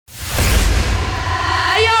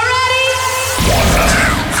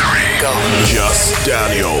Just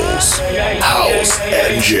Daniels. House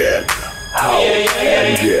Engine. House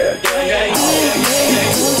Engine.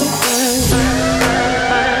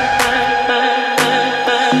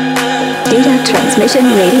 Data Transmission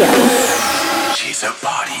Radio. She's a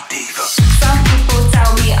party diva. Some people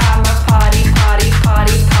tell me I'm a party diva.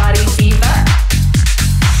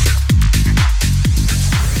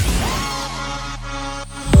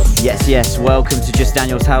 Yes, welcome to Just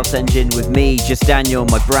Daniel's House Engine with me, Just Daniel,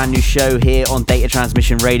 my brand new show here on Data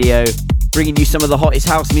Transmission Radio, bringing you some of the hottest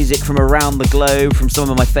house music from around the globe, from some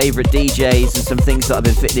of my favourite DJs and some things that I've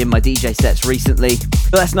been fitting in my DJ sets recently.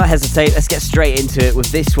 But let's not hesitate, let's get straight into it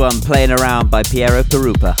with this one, Playing Around by Piero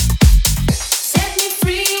Pirupa.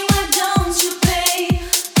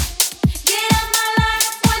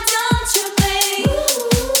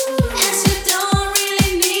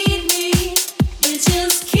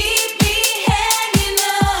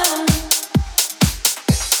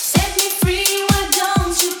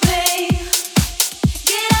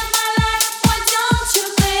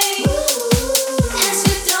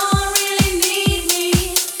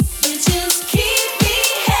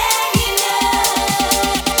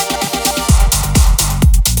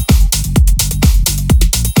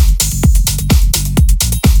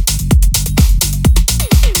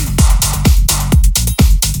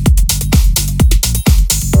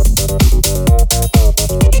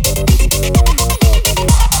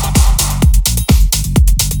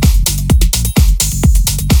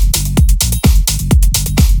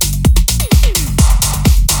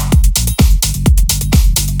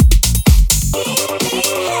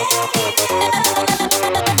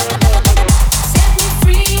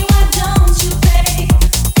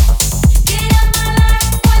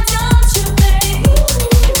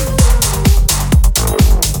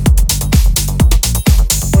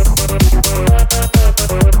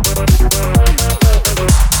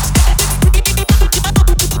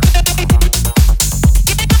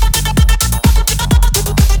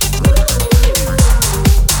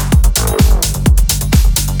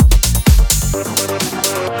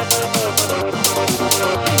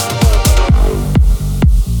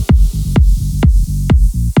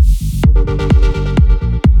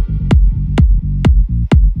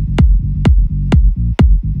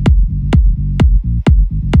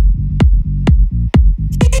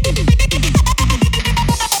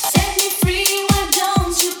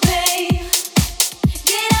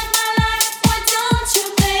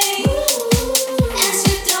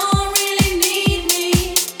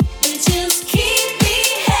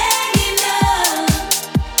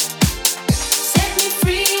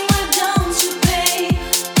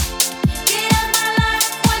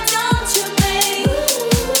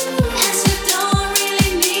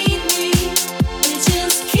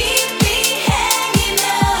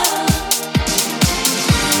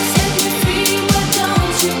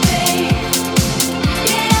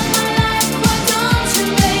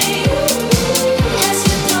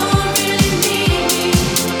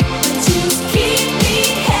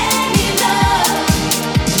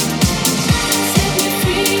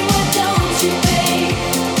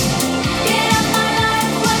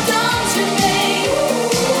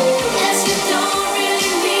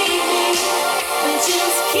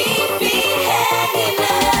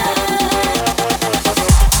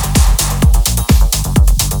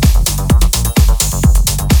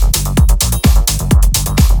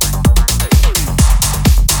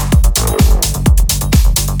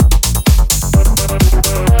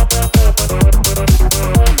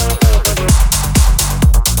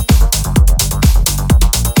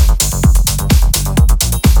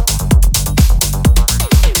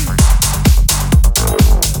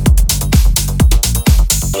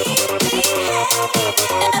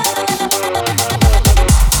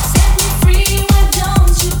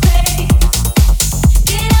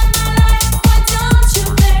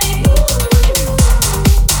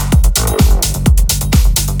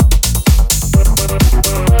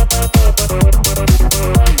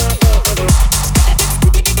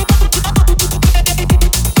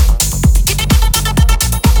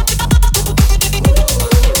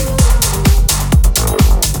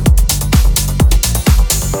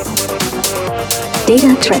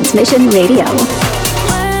 Data Transmission Radio.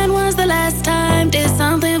 When was the last time did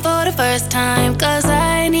something for the first time? Cause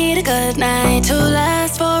I need a good night to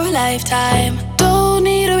last for a lifetime. Don't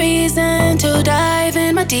need a reason to dive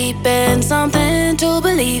in my deep end. Something to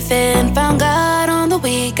believe in. Found God on the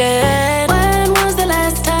weekend. When was the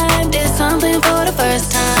last time did something for the first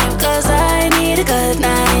time? Cause I need a good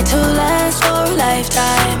night to last for a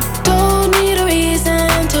lifetime. Don't need a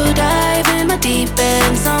reason to dive in my deep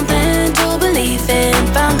end. Something to believe in.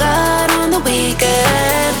 Found God on the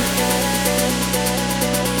weekend.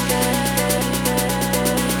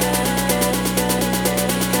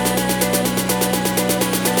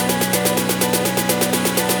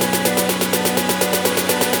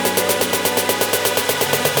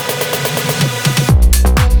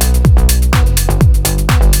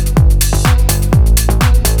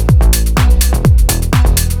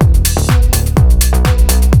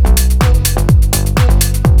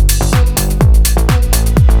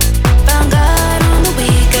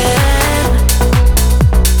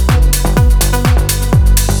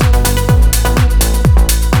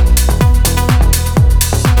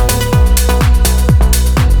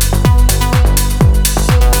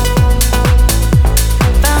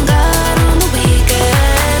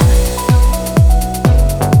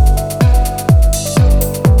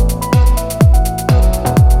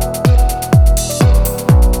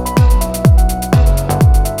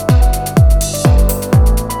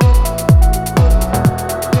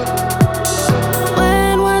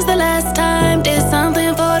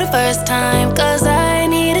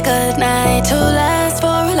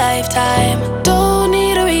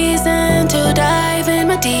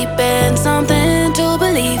 something to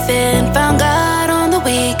believe in. Found God on the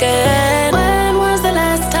weekend. When was the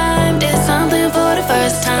last time did something for the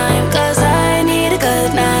first time? Cause I need a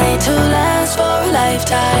good night to last for a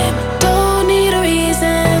lifetime. Don't need a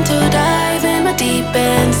reason to dive in my deep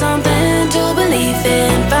end. Something to believe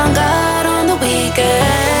in. Found God on the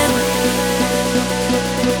weekend.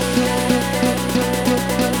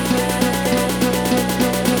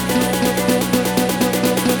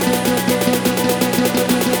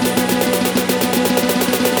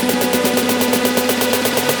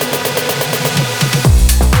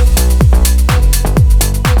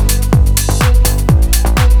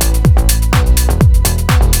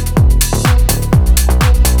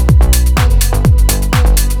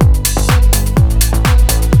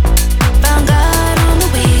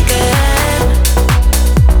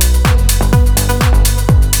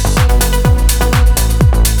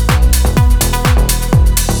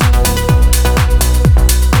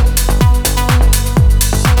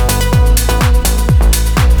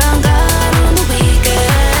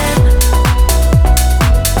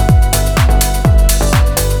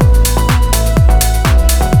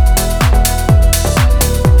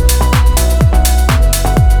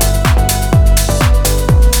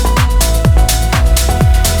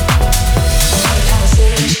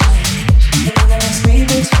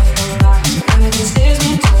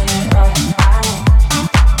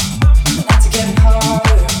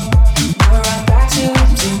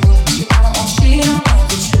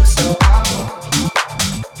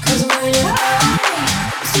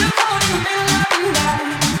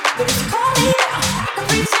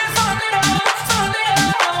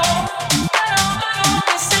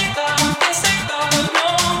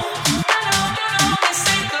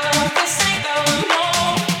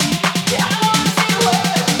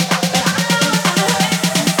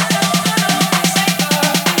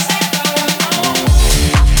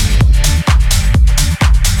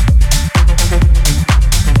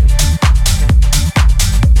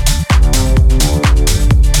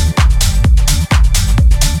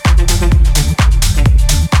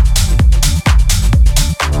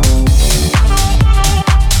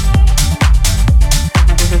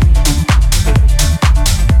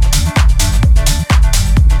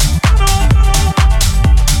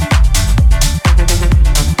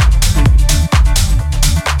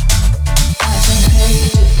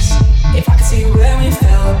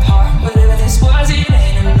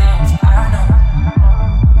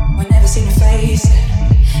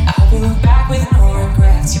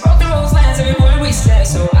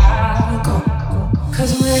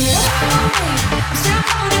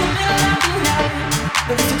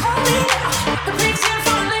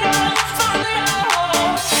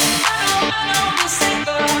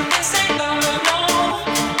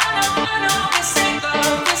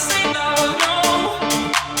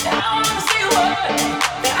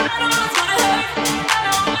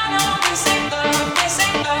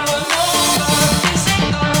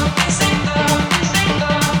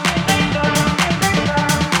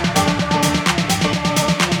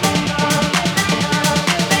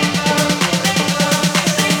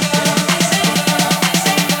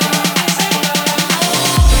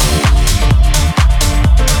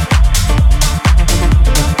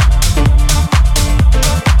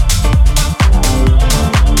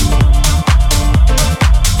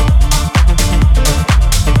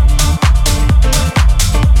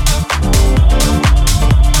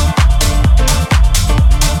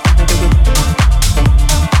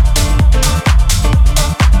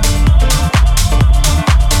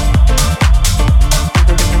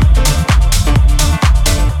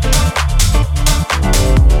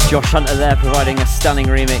 Josh Hunter there providing a stunning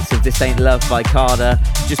remix of This Ain't Love by Carter.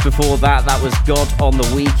 Just before that, that was God on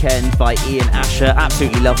the Weekend by Ian Asher.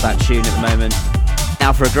 Absolutely love that tune at the moment.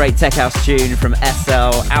 Now for a great tech house tune from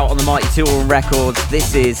SL, out on the Mighty Tool Records,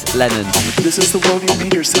 this is Lennon. This is the world you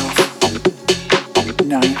made yourself.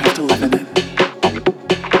 Now you have to live in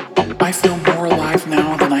it. I feel more alive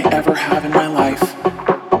now than I ever have in my life.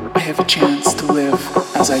 I have a chance to live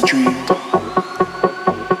as I dreamed.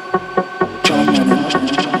 John Lennon.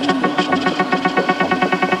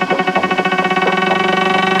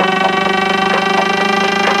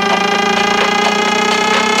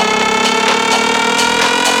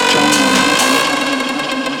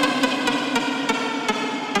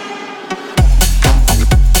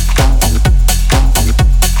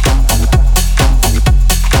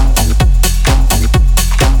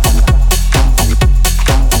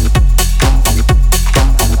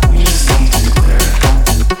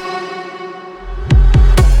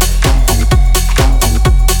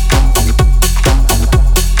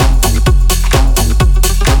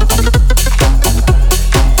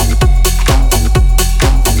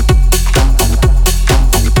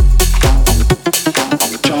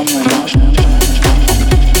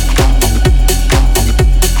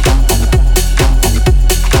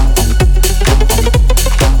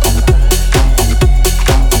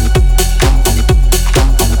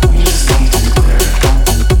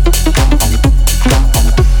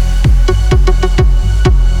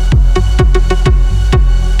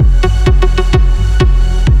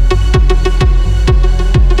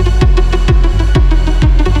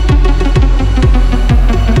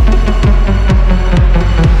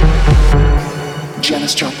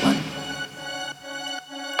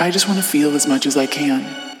 I just want to feel as much as I can.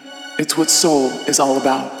 It's what soul is all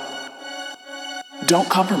about. Don't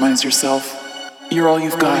compromise yourself. You're all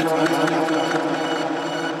you've got.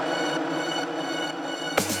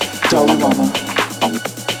 Dalai Lama.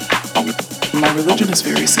 My religion is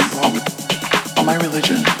very simple. My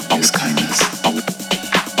religion is kindness.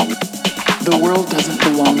 The world doesn't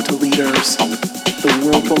belong to leaders. The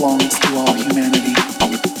world belongs to all humanity.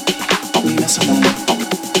 Nina Simone.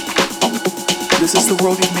 This is the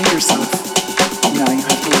world you've made yourself. Now you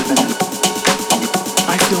have to live in it.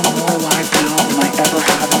 I feel more alive now than I ever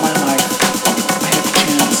have in my life. I have a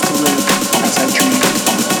chance to live as I dream.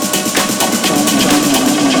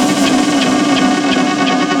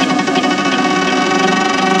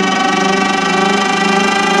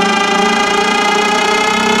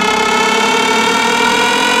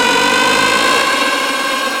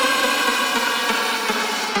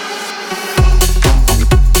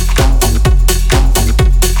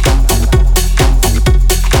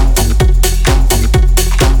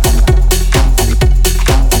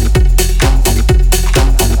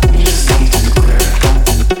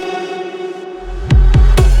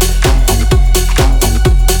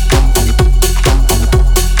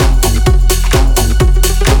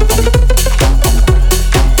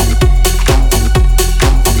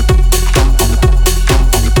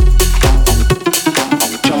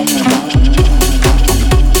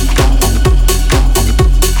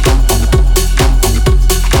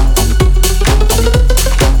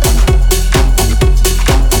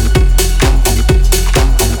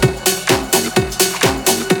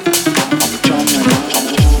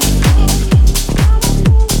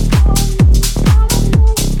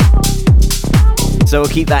 So we'll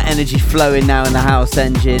keep that energy flowing now in the House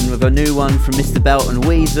Engine with a new one from Mr. Belt and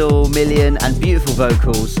Weasel, Million, and beautiful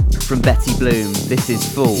vocals from Betty Bloom. This is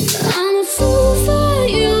Fool. I'm a fool for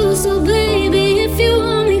you, so baby, if you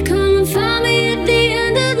want me, come and find me at the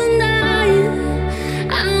end of the night.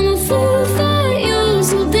 I'm a fool for you,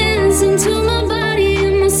 so dance into my body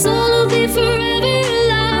and my soul will be forever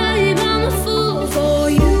alive. I'm a fool for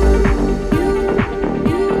you.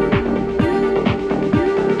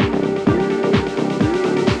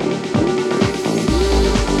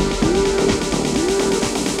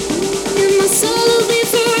 And my soul will be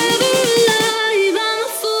forever alive. I'm a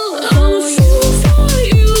fool. I'm a fool for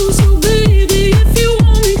you, so baby, if you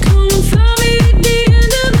want me, come and find me at the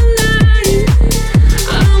end of the night.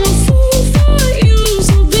 I'm a fool for you,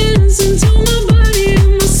 so dance into my body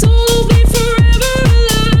and my soul will be forever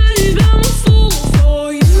alive. I'm a fool for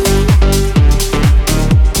you.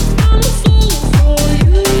 I'm a fool for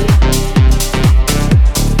you.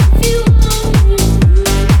 If you want me,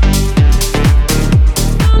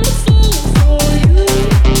 I'm a fool for you.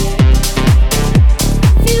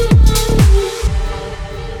 If you want me,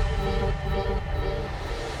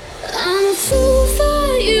 I'm a fool for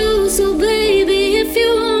you, so baby, if you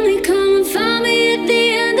want me, come and find me at the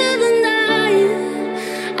end of the night.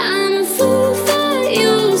 I'm a fool for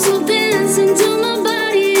you, so dance into my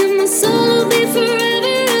body and my soul will be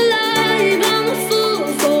forever alive. I'm a fool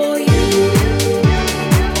for you.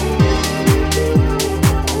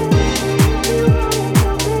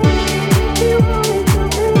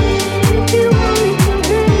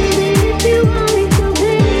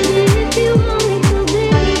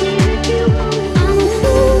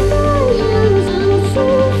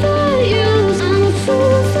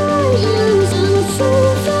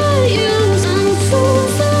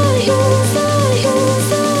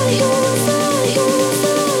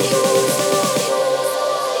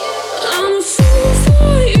 I'm a fool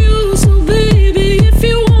for you, so baby, if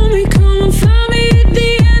you want me, come and find me at the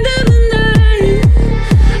end of the night.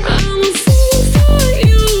 I'm a fool for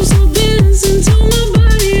you, so dance into my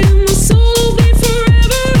body and my soul will be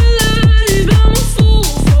forever alive. I'm a fool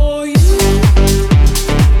for you.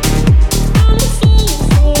 I'm a fool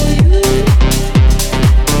for you.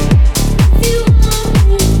 If you want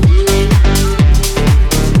me,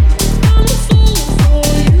 I'm a fool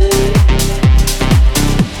for you.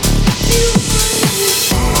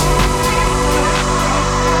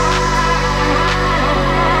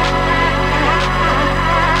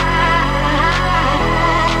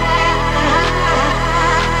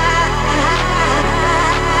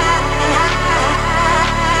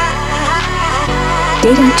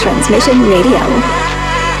 Data Transmission Radio.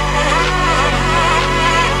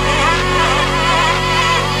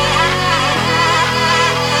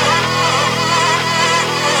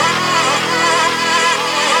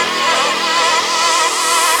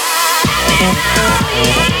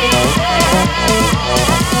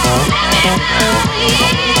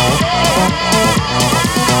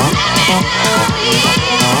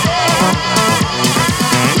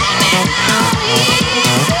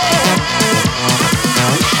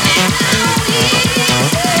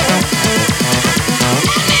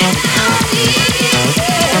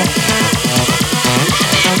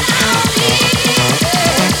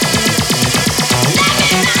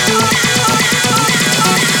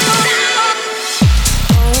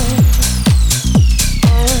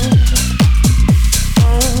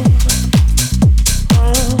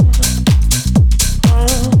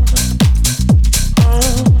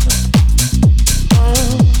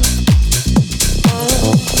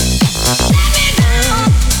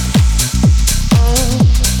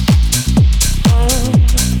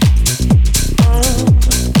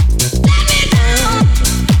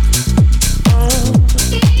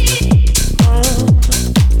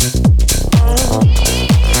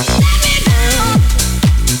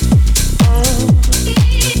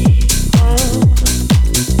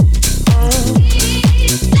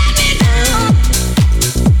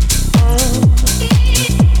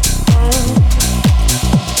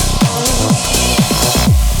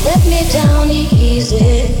 me down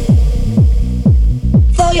easy.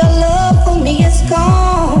 For your love for me is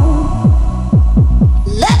gone.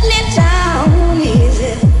 Let me down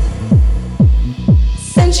easy.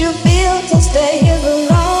 Since you built to stay here alone,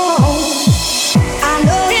 I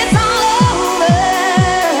know it's all over,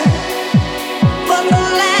 but the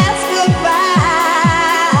last goodbye.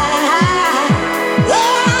 Oh,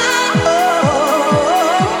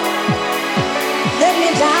 let me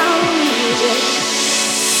down easy.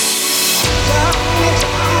 Down me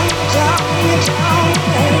down, down me down,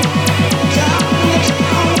 down me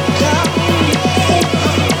down, down me down, down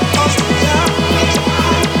me down,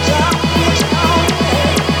 down me down.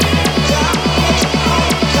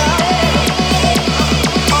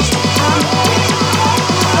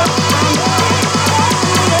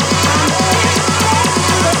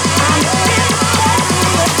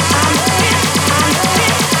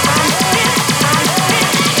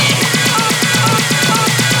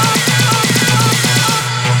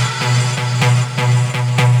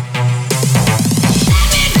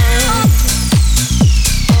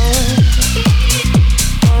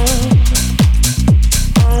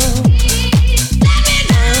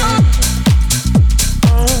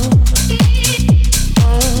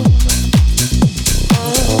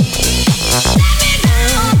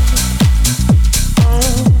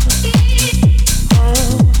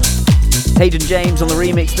 Hayden James on the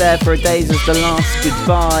remix there for A Days as the Last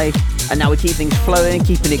Goodbye. And now we keep things flowing,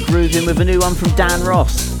 keeping it grooving with a new one from Dan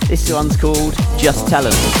Ross. This one's called Just Tell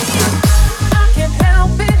 'Em. I can't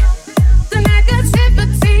help it. The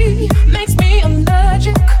negativity makes me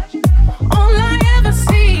allergic. All I ever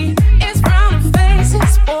see is frowning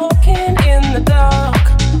faces walking in the dark.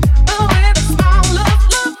 But with a smile,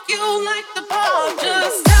 love you like the bar.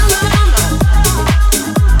 Just tell 'em.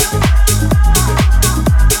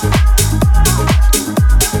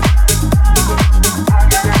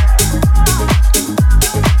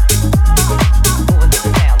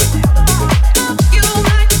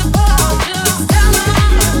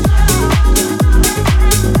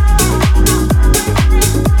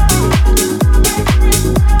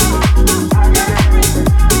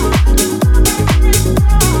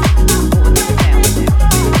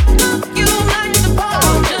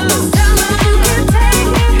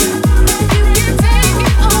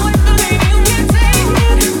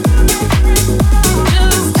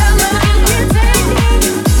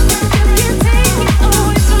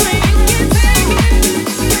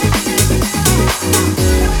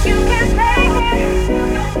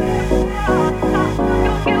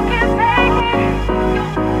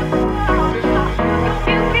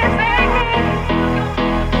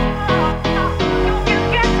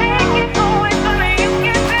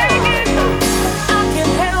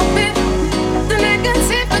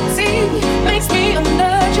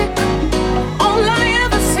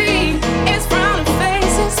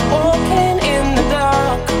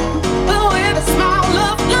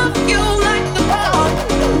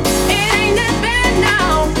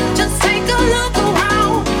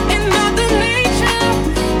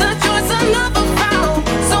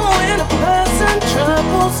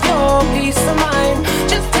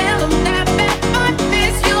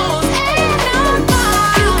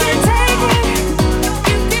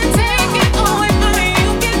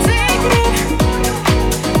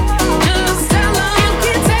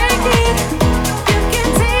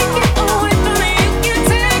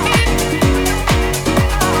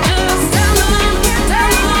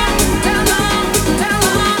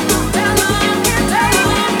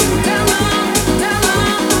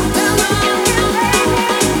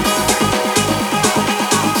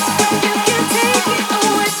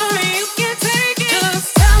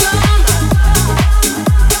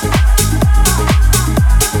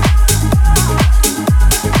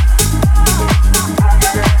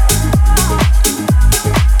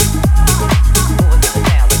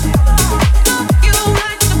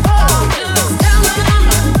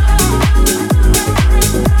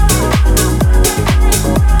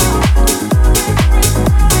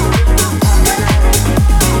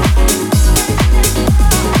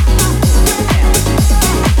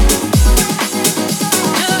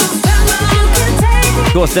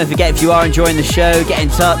 Of course, don't forget, if you are enjoying the show, get in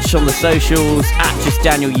touch on the socials at Just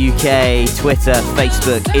Daniel UK, Twitter,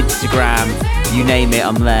 Facebook, Instagram, you name it,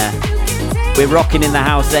 I'm there. We're rocking in the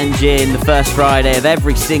House Engine the first Friday of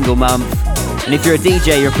every single month. And if you're a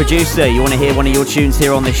DJ, you're a producer, you want to hear one of your tunes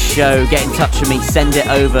here on this show, get in touch with me, send it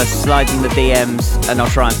over, slide in the DMs, and I'll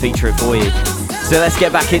try and feature it for you. So let's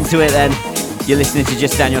get back into it then. You're listening to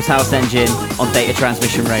Just Daniel's House Engine on Data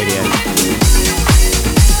Transmission Radio.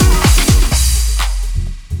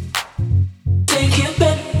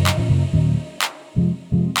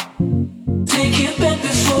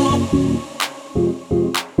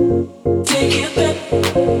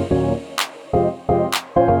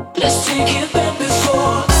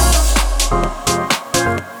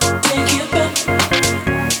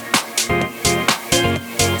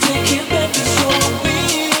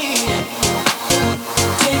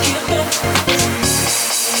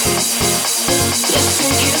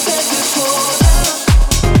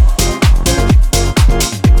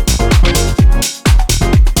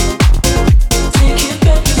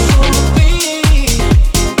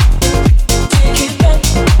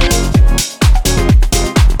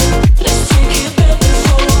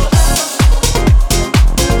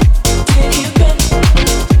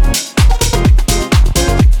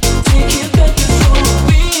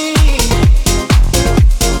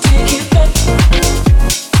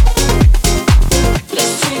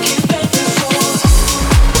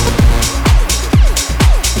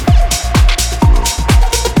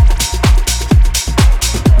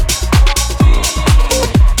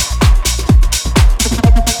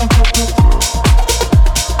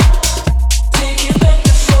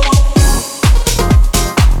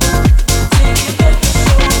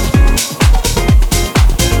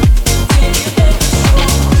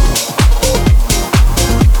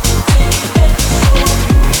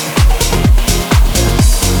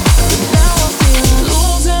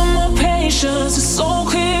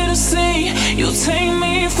 take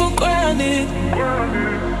me for granted.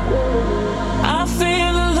 I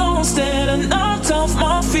feel alone, standing knocked off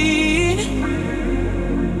my feet.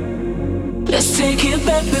 Let's take it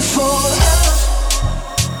back before us.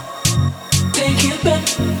 Take it back.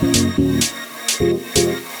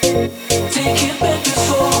 Take it back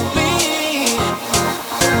before me.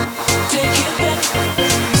 Take it back.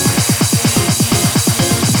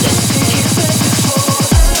 Let's take it back before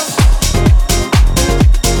us.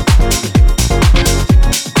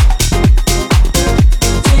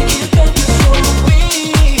 Take it back before me.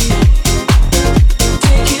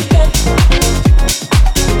 Take it back.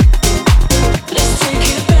 Let's take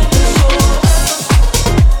it back before us.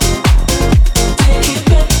 Take it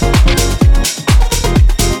back.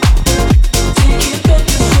 Take it back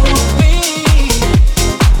before me.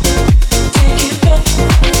 Take it back.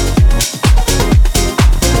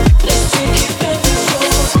 Let's take it back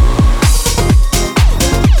before.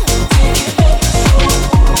 Take it back before.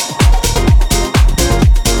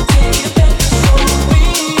 Take it back before me.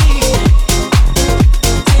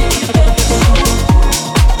 Take it back before.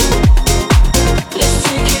 Let's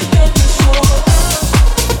take it back before.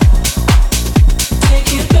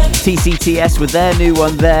 Take it back. TCTS with their new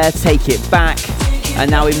one there, Take It Back. And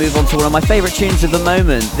now we move on to one of my favourite tunes of the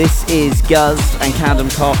moment. This is Guz and Cadam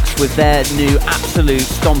Cox with their new absolute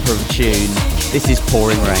stomper of a tune. This is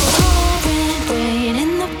Pouring Rain. Pouring rain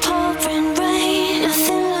in the pouring rain.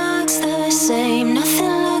 Nothing looks the same.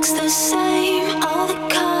 Nothing looks the same. All the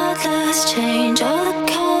colors change. All the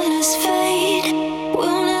colors fade.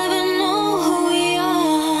 We'll never know who we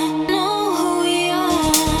are. Know who we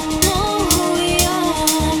are. Know who we are.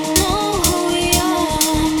 Know who we are.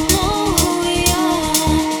 Know who we are.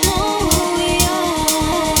 Know who we are.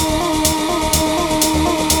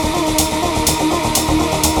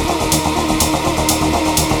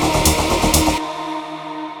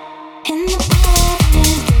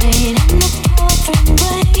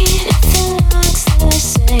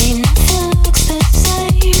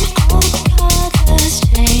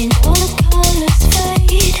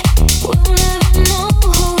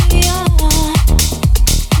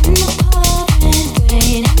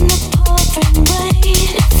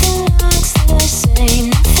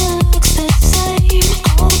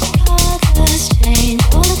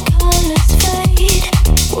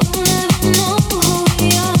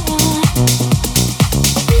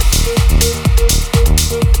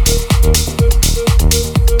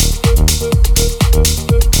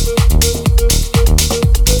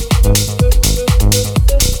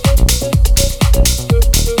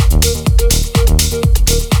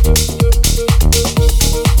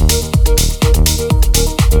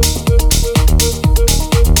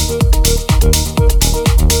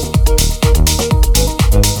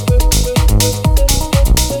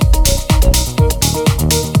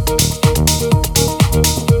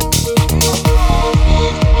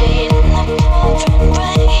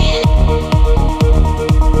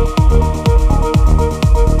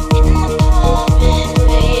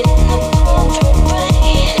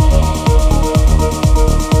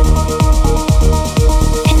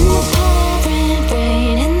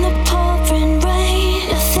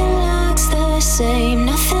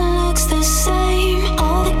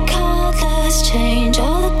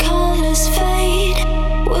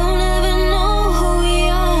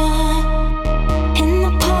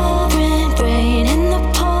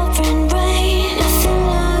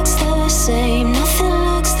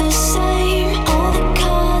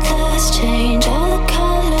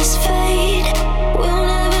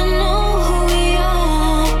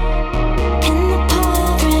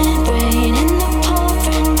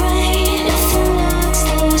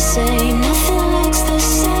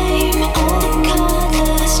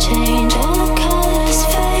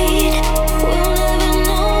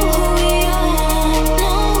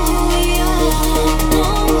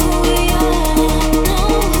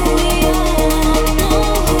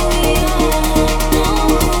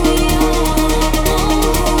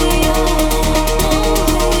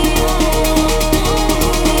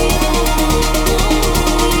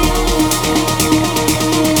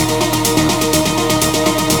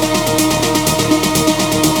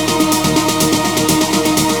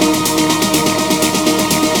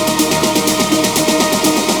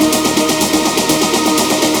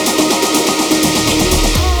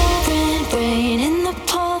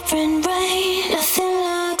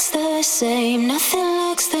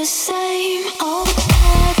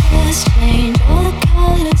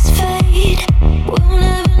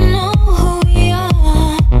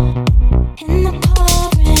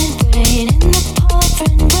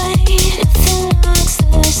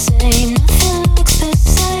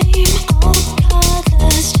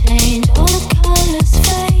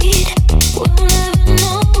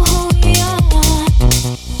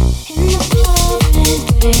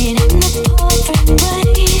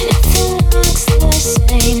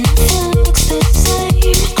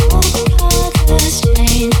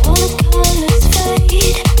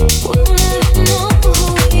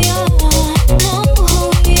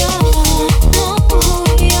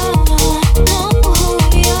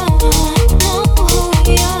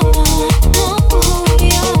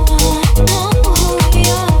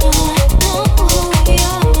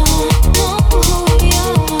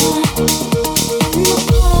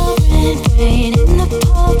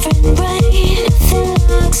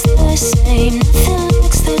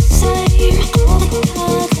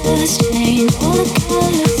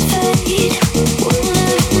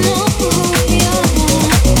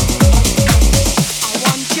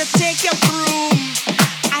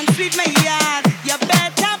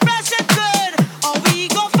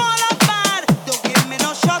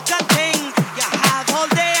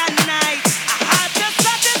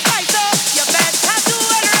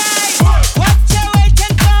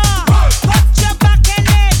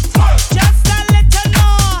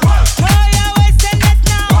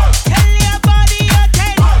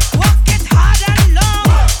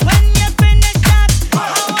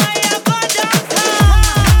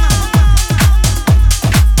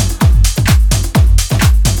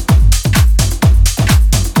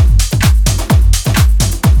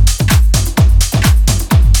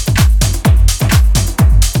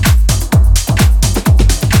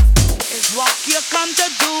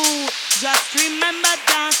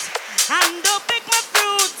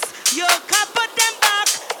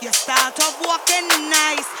 walking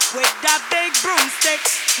nice with that big broomstick.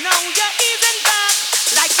 Now you're easing back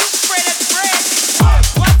like you spread it bread.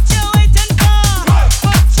 What you waiting for?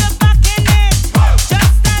 Put your back in it.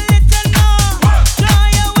 Just a little more. Show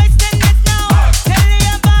you're wasting it now. Tell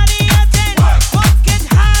your body you're 10. Walk it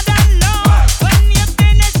hard and low. When you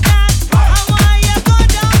finish that, I want you go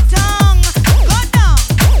downtown. Go down,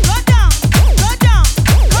 go down, go down,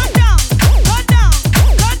 go down, go down,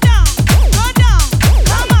 go down, go down.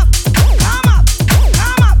 Come up, come up, come up,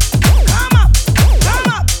 come up, come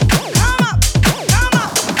up, come up, come up,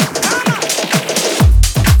 come up.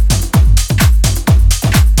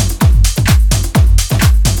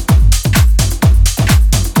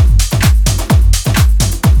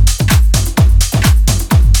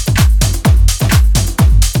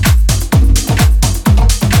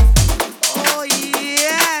 Oh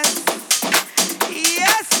yes,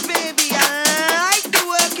 yes, baby, I like the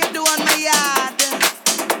work you do on my yard.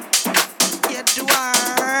 You do a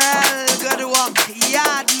real good work,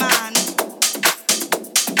 yard man.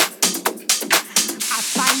 I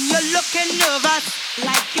find you looking nervous,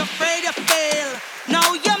 like you're afraid to fail.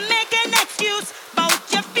 Now you're making excuse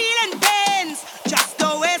about your feeling pains. Just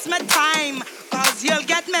don't waste my time, cause you'll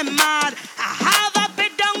get me mad. I have a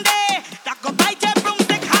bit down there that go bite your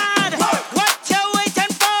broomstick hard. What you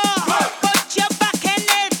waiting for? Put your back in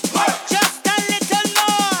it. Just a little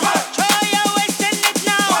more. Show you're wasting it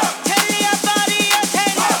now. Tell your body you're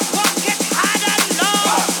 10. Walk it hard and low.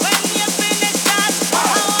 When you finish that,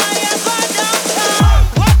 I want you go downtown.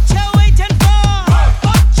 What you waiting for?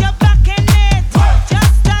 Put your back in it.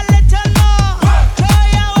 Just a little more. Show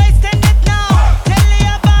you're wasting it now. Tell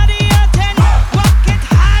your body you're 10. Walk it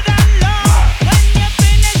hard and low. When you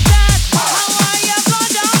finish that, I want you go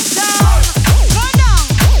downtown. Go down,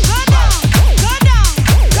 go down, go down,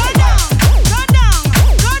 go down, go down,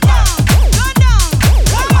 go down, go down.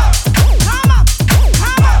 Come up, come up,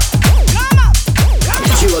 come up, come up, come up.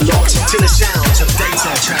 You are locked to the sounds of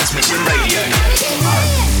Data Transmission Radio.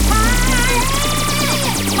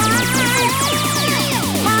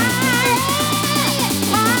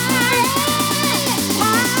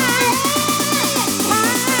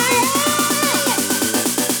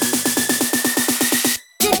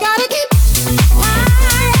 You gotta keep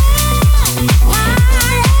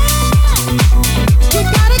you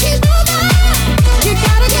gotta keep moving. You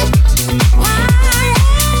gotta keep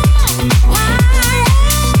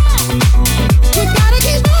you gotta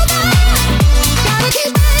keep moving. Gotta keep you gotta keep moving. You gotta keep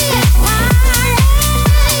you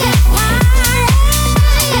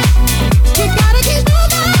gotta keep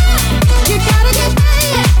moving. You gotta keep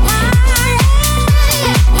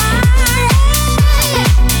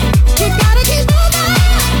you gotta keep moving.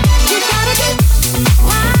 You gotta keep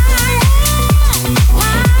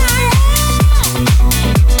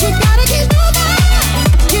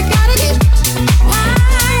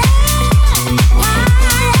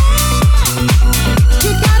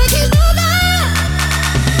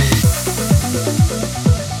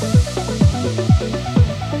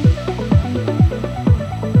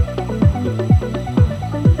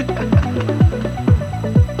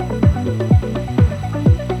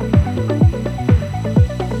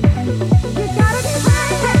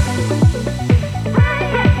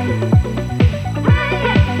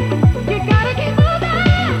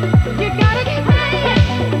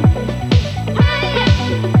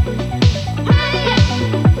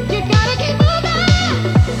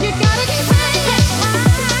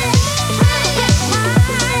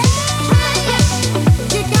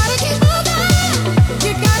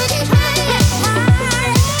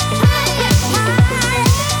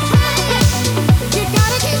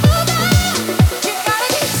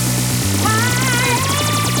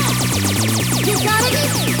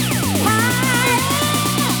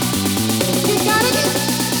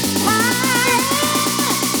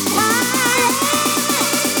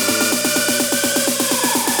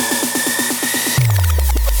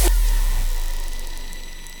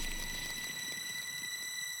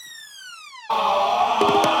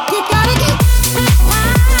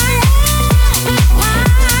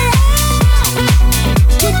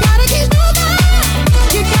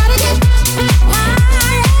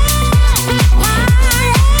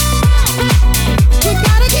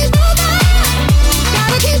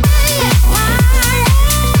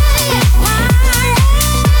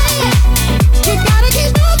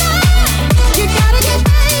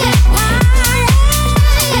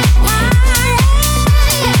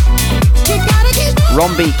you gotta keep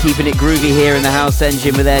Romby keeping it groovy here in the House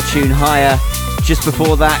Engine with their tune Higher. Just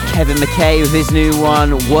before that, Kevin McKay with his new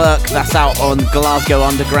one, Work. That's out on Glasgow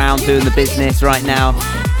Underground, doing the business right now.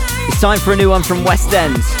 It's time for a new one from West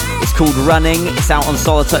End. It's called Running. It's out on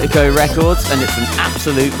Solotoko Records and it's an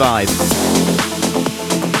absolute vibe.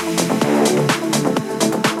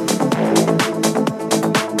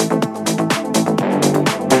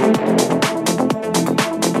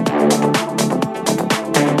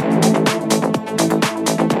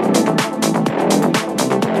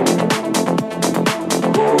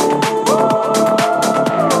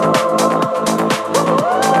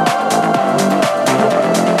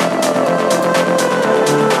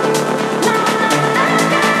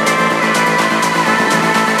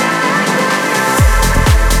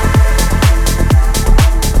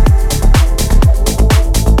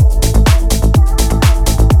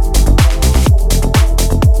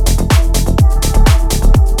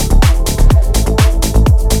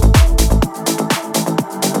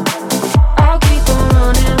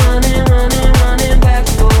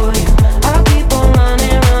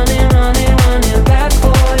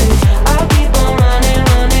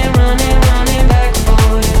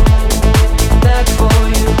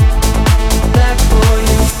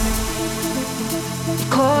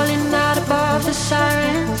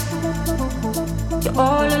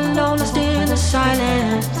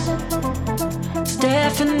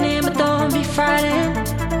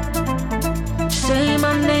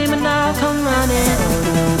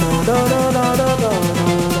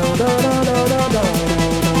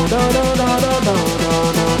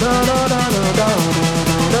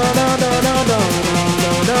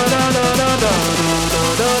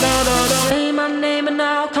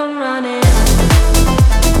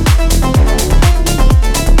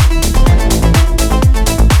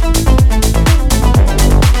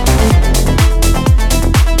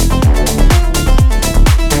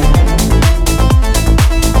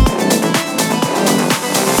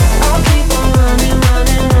 I'll keep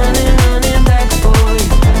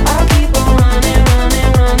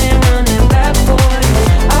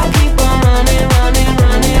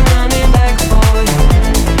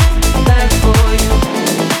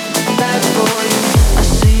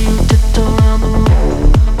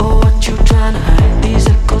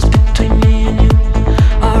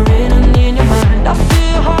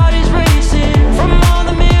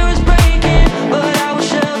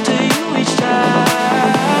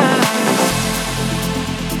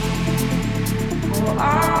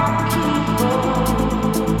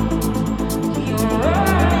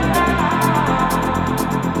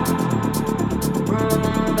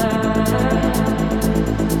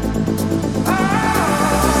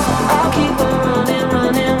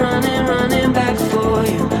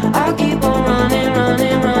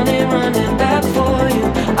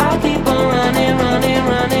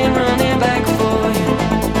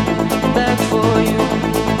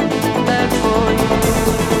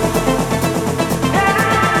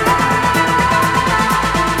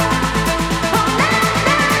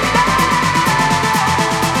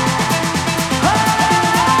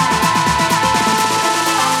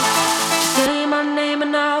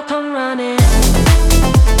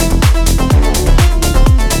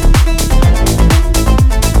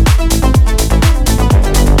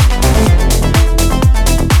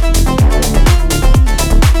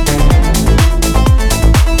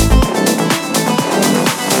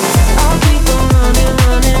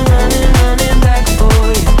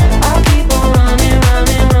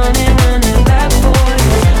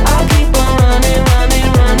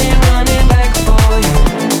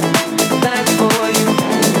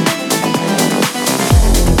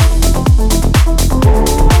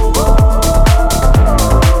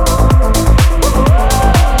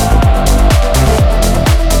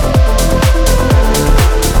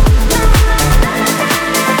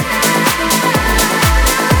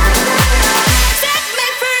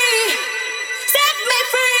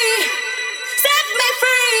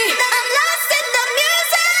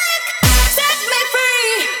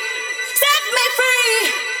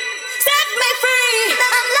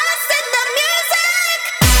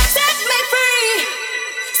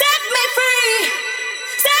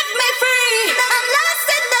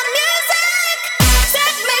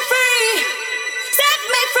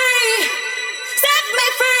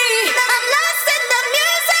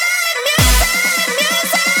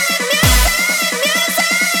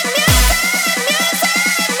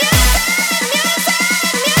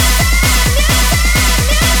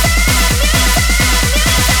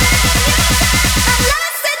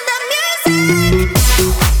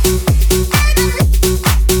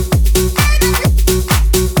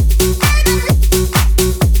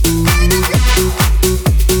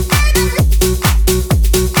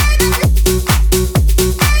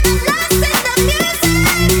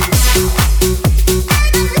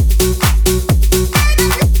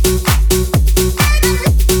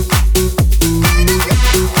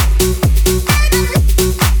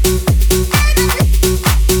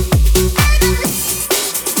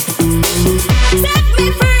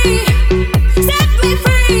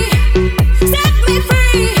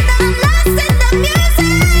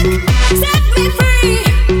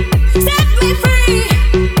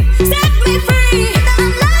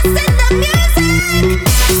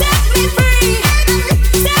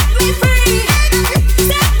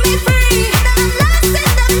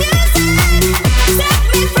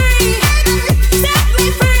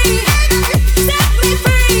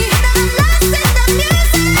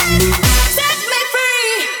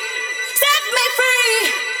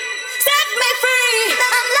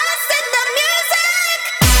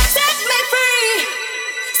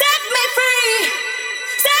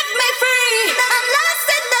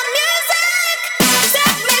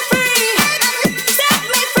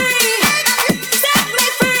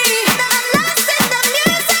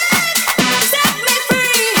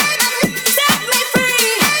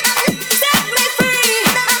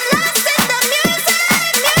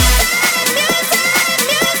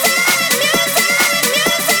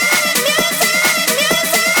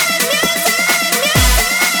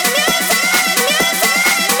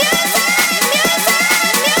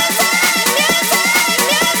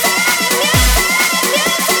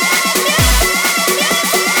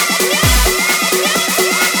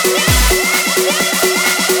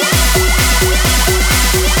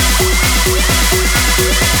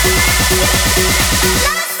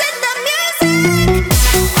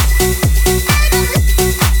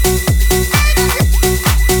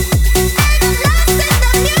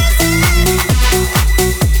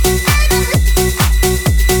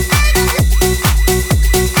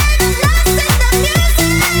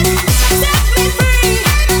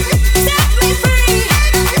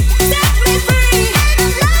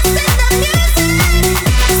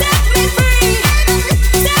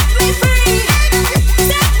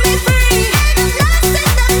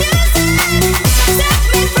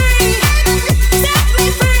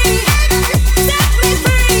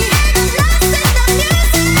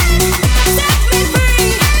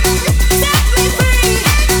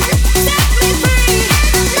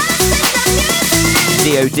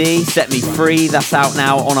OD, Set Me Free. That's out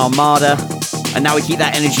now on Armada. And now we keep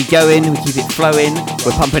that energy going, we keep it flowing.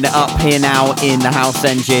 We're pumping it up here now in the House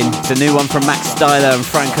Engine. It's a new one from Max Styler and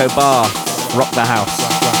Franco Bar. Rock the house.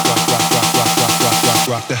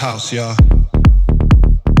 Rock the house, y'all. Rock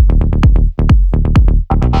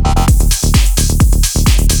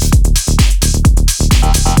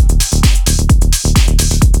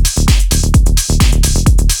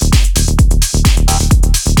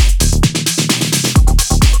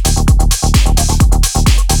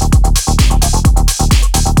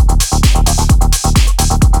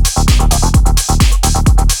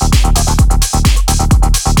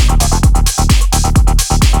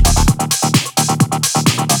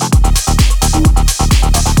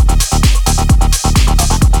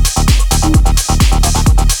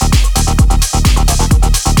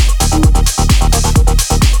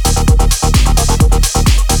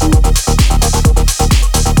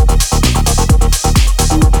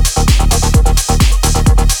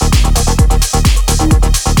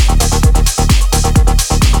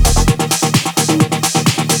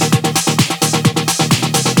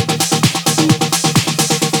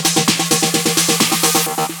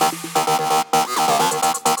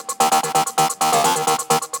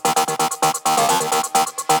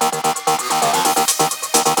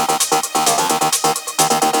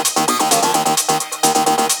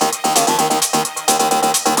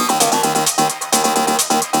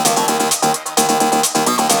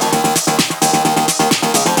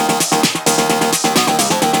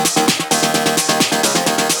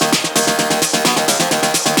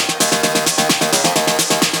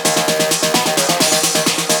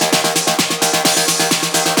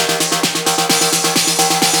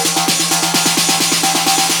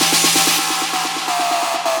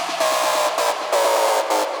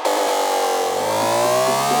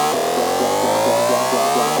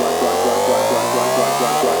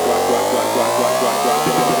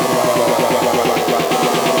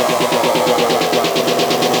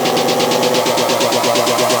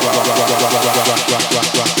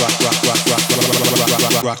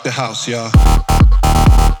the house, y'all.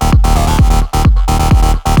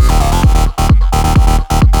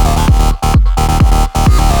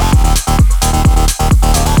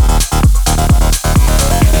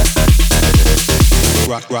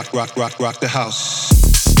 Rock the house.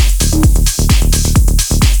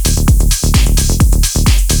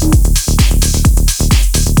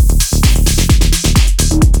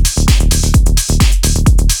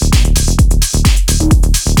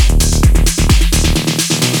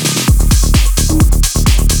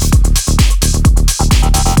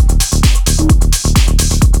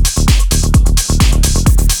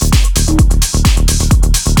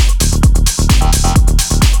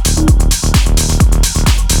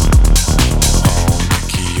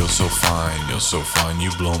 So fine,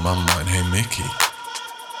 you blow my mind. Hey Mickey,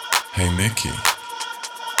 hey Mickey.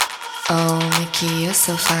 Oh Mickey, you're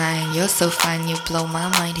so fine, you blow my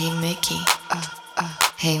mind. Hey Mickey,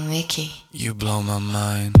 hey Mickey. You blow my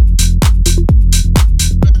mind.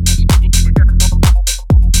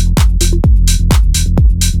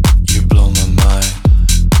 You blow my mind.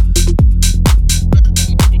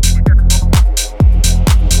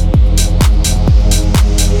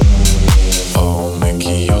 Oh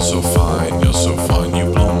Mickey, you're so fine. So fine,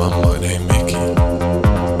 you blow my mind. Hey Mickey,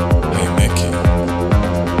 hey Mickey.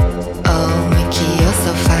 Oh Mickey, you're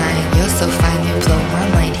so fine, you blow my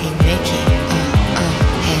mind. Hey Mickey,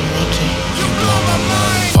 hey Mickey. You blow my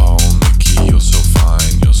mind. Oh Mickey, you're so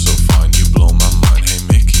fine, you blow my mind. Hey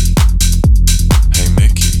Mickey, hey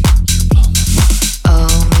Mickey. You blow my mind. Oh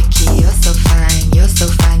Mickey, you're so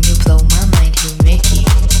fine, you blow my mind. Hey Mickey,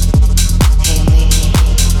 hey Mickey.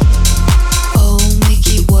 Oh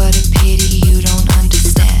Mickey, what a pity.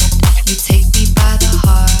 You take me by the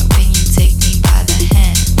heart when you take me by the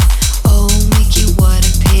hand. Oh, Mickey, what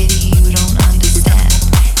a pity you don't understand.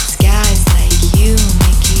 It's guys like you,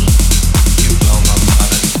 Mickey. You blow my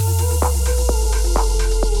mind.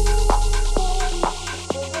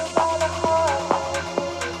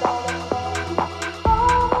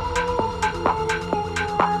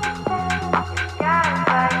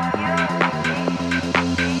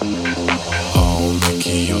 Oh,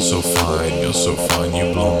 Mickey, you're so fine, you blow my mind. Hey Mickey, hey Mickey. Oh, Mickey, you're so fine, you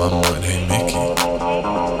blow my mind. Hey Mickey,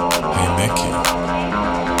 hey Mickey.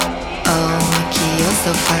 Oh Mickey, you're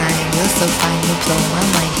so fine, you blow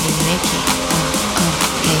my mind. Hey Mickey,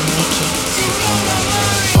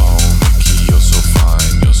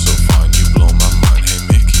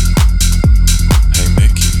 hey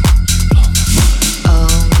Mickey. Oh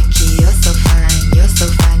Mickey, you're so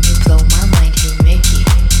fine, you blow my mind. Hey Mickey,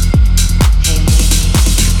 hey Mickey.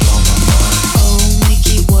 Oh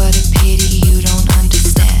Mickey, what a pity you don't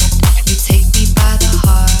understand.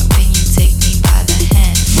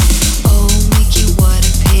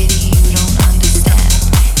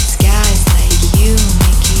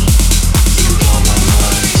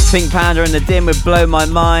 Pink Panda and the Dim with Blow My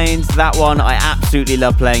Mind. That one I absolutely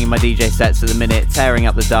love playing in my DJ sets at the minute, tearing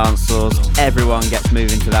up the dance floors. Everyone gets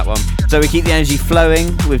moving to that one. So we keep the energy flowing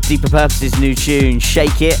with Deeper Purpose's new tune,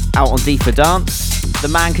 Shake It, out on Deeper Dance. The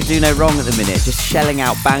man could do no wrong at the minute, just shelling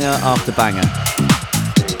out banger after banger.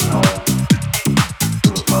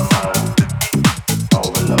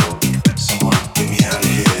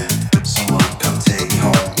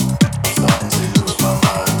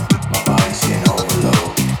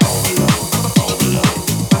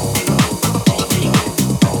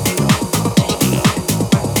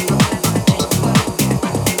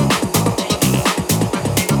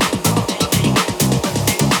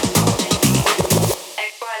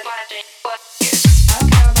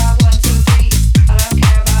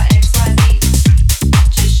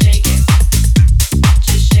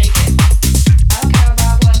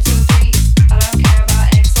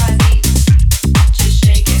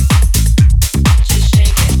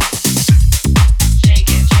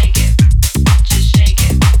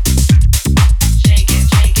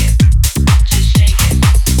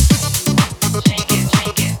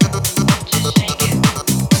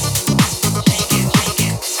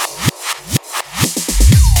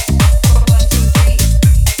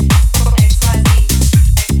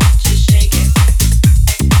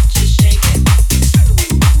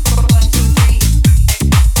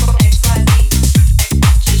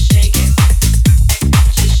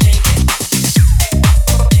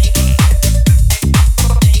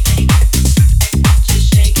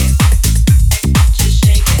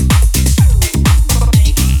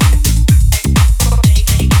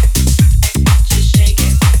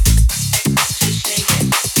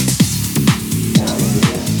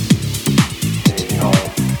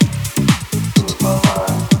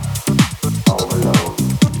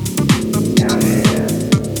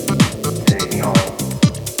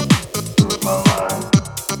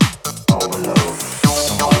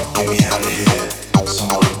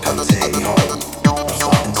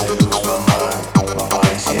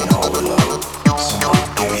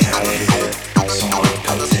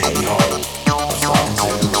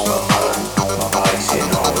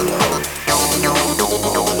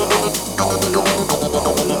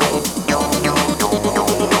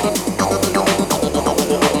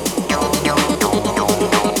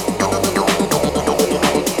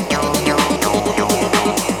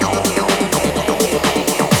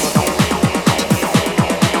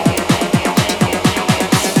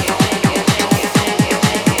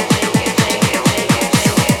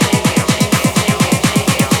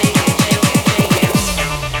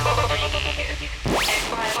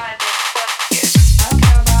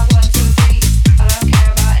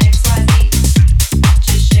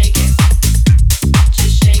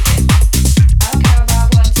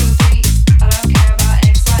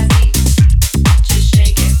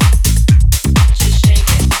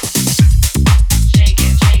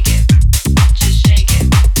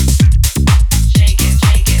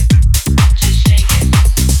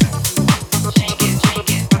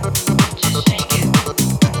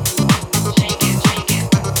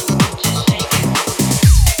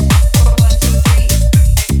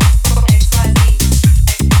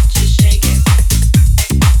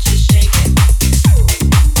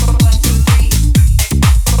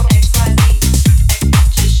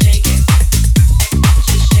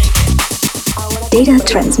 Data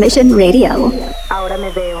Transmission Radio. Ahora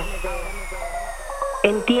me veo.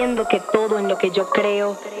 Entiendo que todo en lo que yo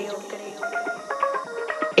creo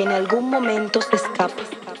en algún momento se escapa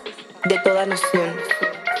de toda noción.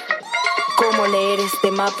 ¿Cómo leer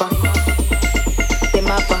este mapa? De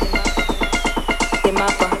mapa, de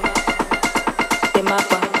mapa, de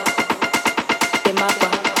mapa, de mapa,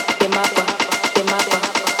 de mapa, de mapa, de mapa,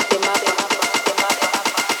 de mapa.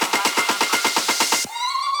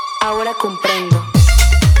 Ahora comprendo.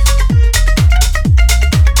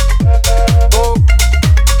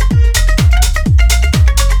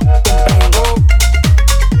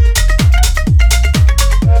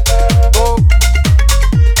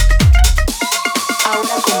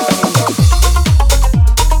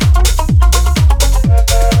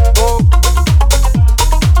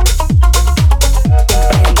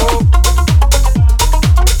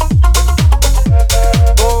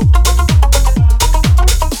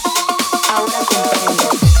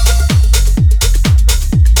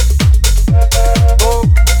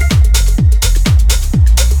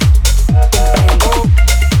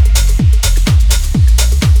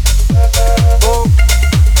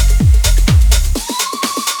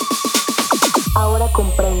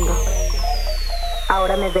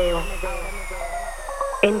 Ahora me veo.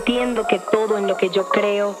 Entiendo que todo en lo que yo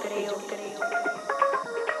creo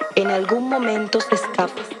en algún momento se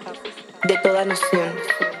escapa de toda noción.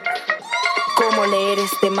 ¿Cómo leer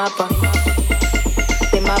este mapa?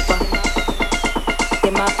 De mapa,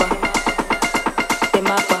 de mapa, de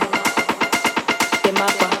mapa, de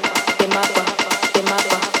mapa, de mapa, de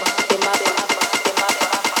mapa, de mapa, de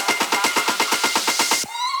mapa.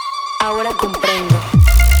 Ahora comprendo.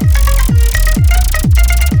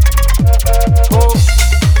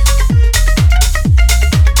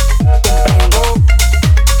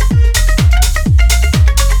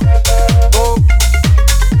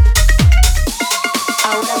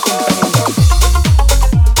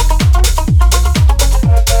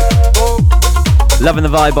 Loving the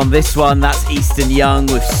vibe on this one. That's Easton Young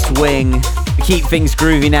with Swing. We keep things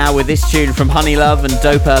groovy now with this tune from Honeylove and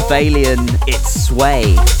Dope Earth Alien. It's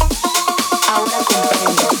Sway.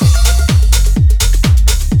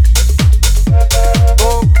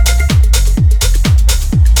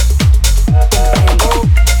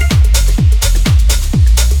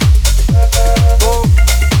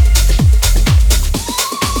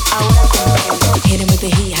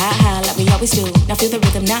 Now feel the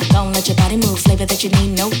rhythm, not gon' let your body move. Flavor that you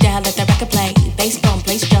need, no doubt. Let that record play. Bass bump,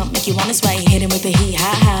 place jump, make you wanna sway. Hit him with the heat,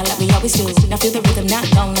 high, high, like we always do. Now feel the rhythm, not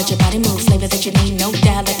gon' let your body move. Flavor that you need, no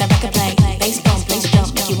doubt. Let that record play. Bass bump, place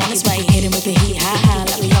jump, make you wanna sway. Hit him with the heat, high, high,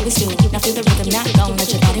 like we always do. Now feel the rhythm, not gon'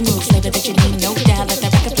 let your body move. Flavor that you need, no doubt. Let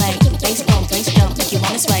that record play. Bass bump, place jump, make you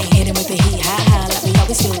wanna sway. Hit him with the heat, high, high, like we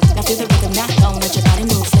always do. Now feel the rhythm, not gon' let your body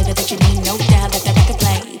move. Flavor that you need, no doubt. Let that record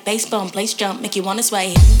play. Bass bump, place jump, make you wanna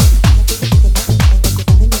sway.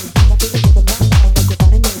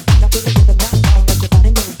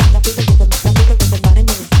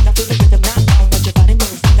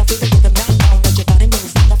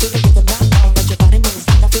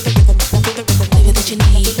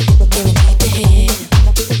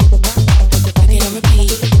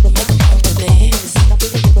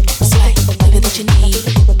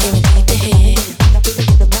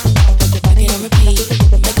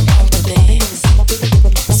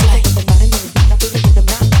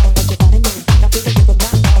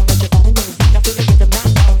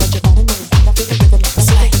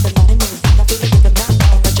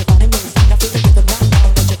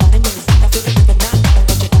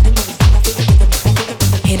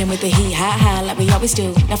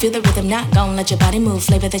 Now feel the rhythm, not gon' let your body move.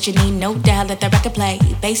 Flavor that you need, no doubt. Let that record play.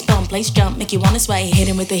 Bass bump, place jump, make you wanna sway. Hit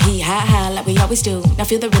him with the heat, high, high, like we always do. Now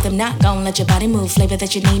feel the rhythm, not gon' let your body move. Flavor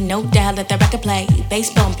that you need, no doubt. Let that record play. Bass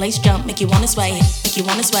bump, place jump, make you wanna sway. Make you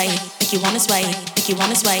wanna sway. Make you wanna sway. Make you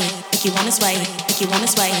wanna sway. Make you wanna sway. Make you wanna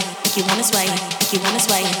sway. Make you wanna sway. Make you wanna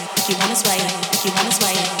sway. Make you wanna sway. Make you wanna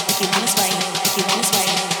sway. Make you wanna sway. Make you wanna sway.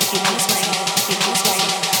 Make you wanna sway. Make you wanna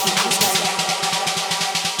sway.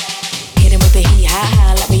 Hit him with the heat, high,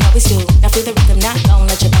 high, like we always do. Now feel the rhythm, not gon'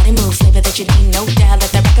 let your body move. Flavor that you need, no doubt.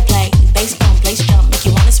 Let that record play. Bass bump, place jump, make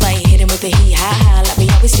you wanna sway. Hit him with the heat, high, high, like we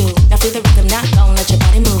always do. Now feel the rhythm, not gon' let your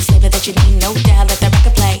body move. Flavor that you need, no doubt. Let that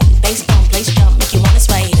record play. Bass bump, place jump, make you wanna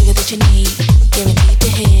sway. Flavor that you need, guaranteed to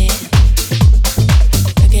hit.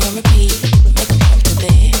 Record on repeat, make 'em pump to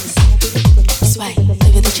this. Sway.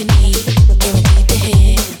 Flavor that you need, guaranteed to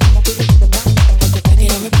hit.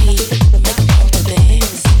 Record on repeat, make 'em pump to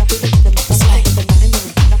this. Sway.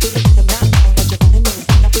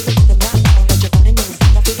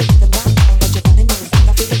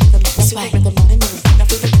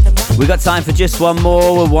 We got time for just one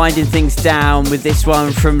more. We're winding things down with this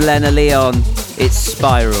one from Lena Leon. It's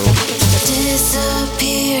Spiral.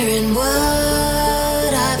 Disappear in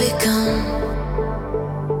what I become.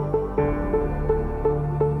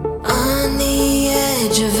 On the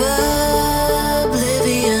edge of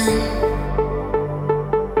oblivion.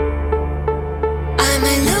 I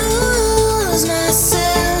may lose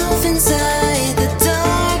myself inside the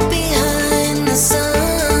dark behind the sun.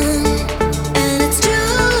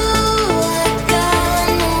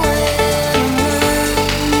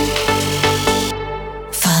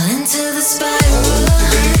 Fall into the spiral.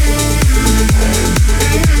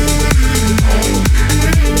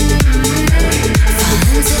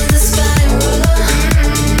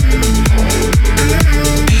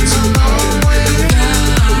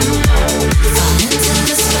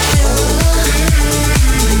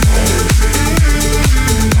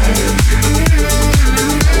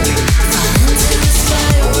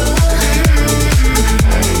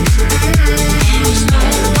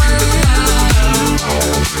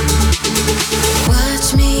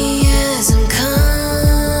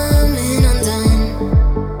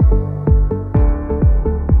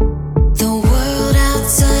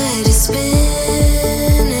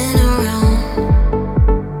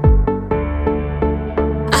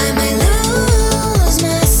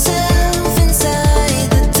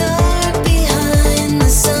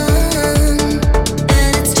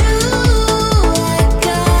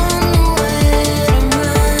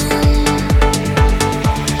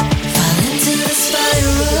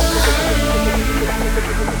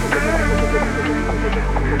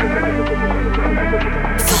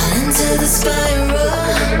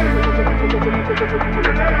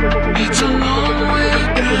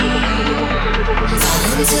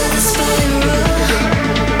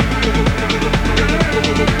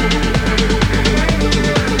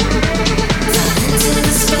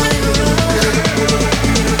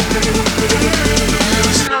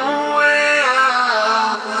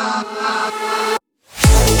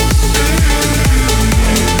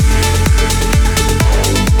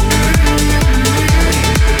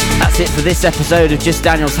 for this episode of Just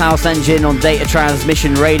Daniel's House Engine on Data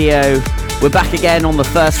Transmission Radio. We're back again on the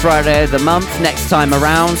first Friday of the month next time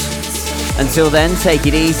around. Until then, take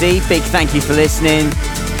it easy. Big thank you for listening.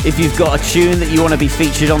 If you've got a tune that you want to be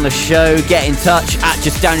featured on the show, get in touch at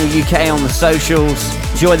Just Daniel UK on the socials.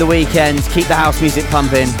 Enjoy the weekend. Keep the house music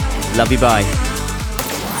pumping. Love you, bye.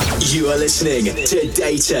 You are listening to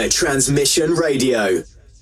Data Transmission Radio.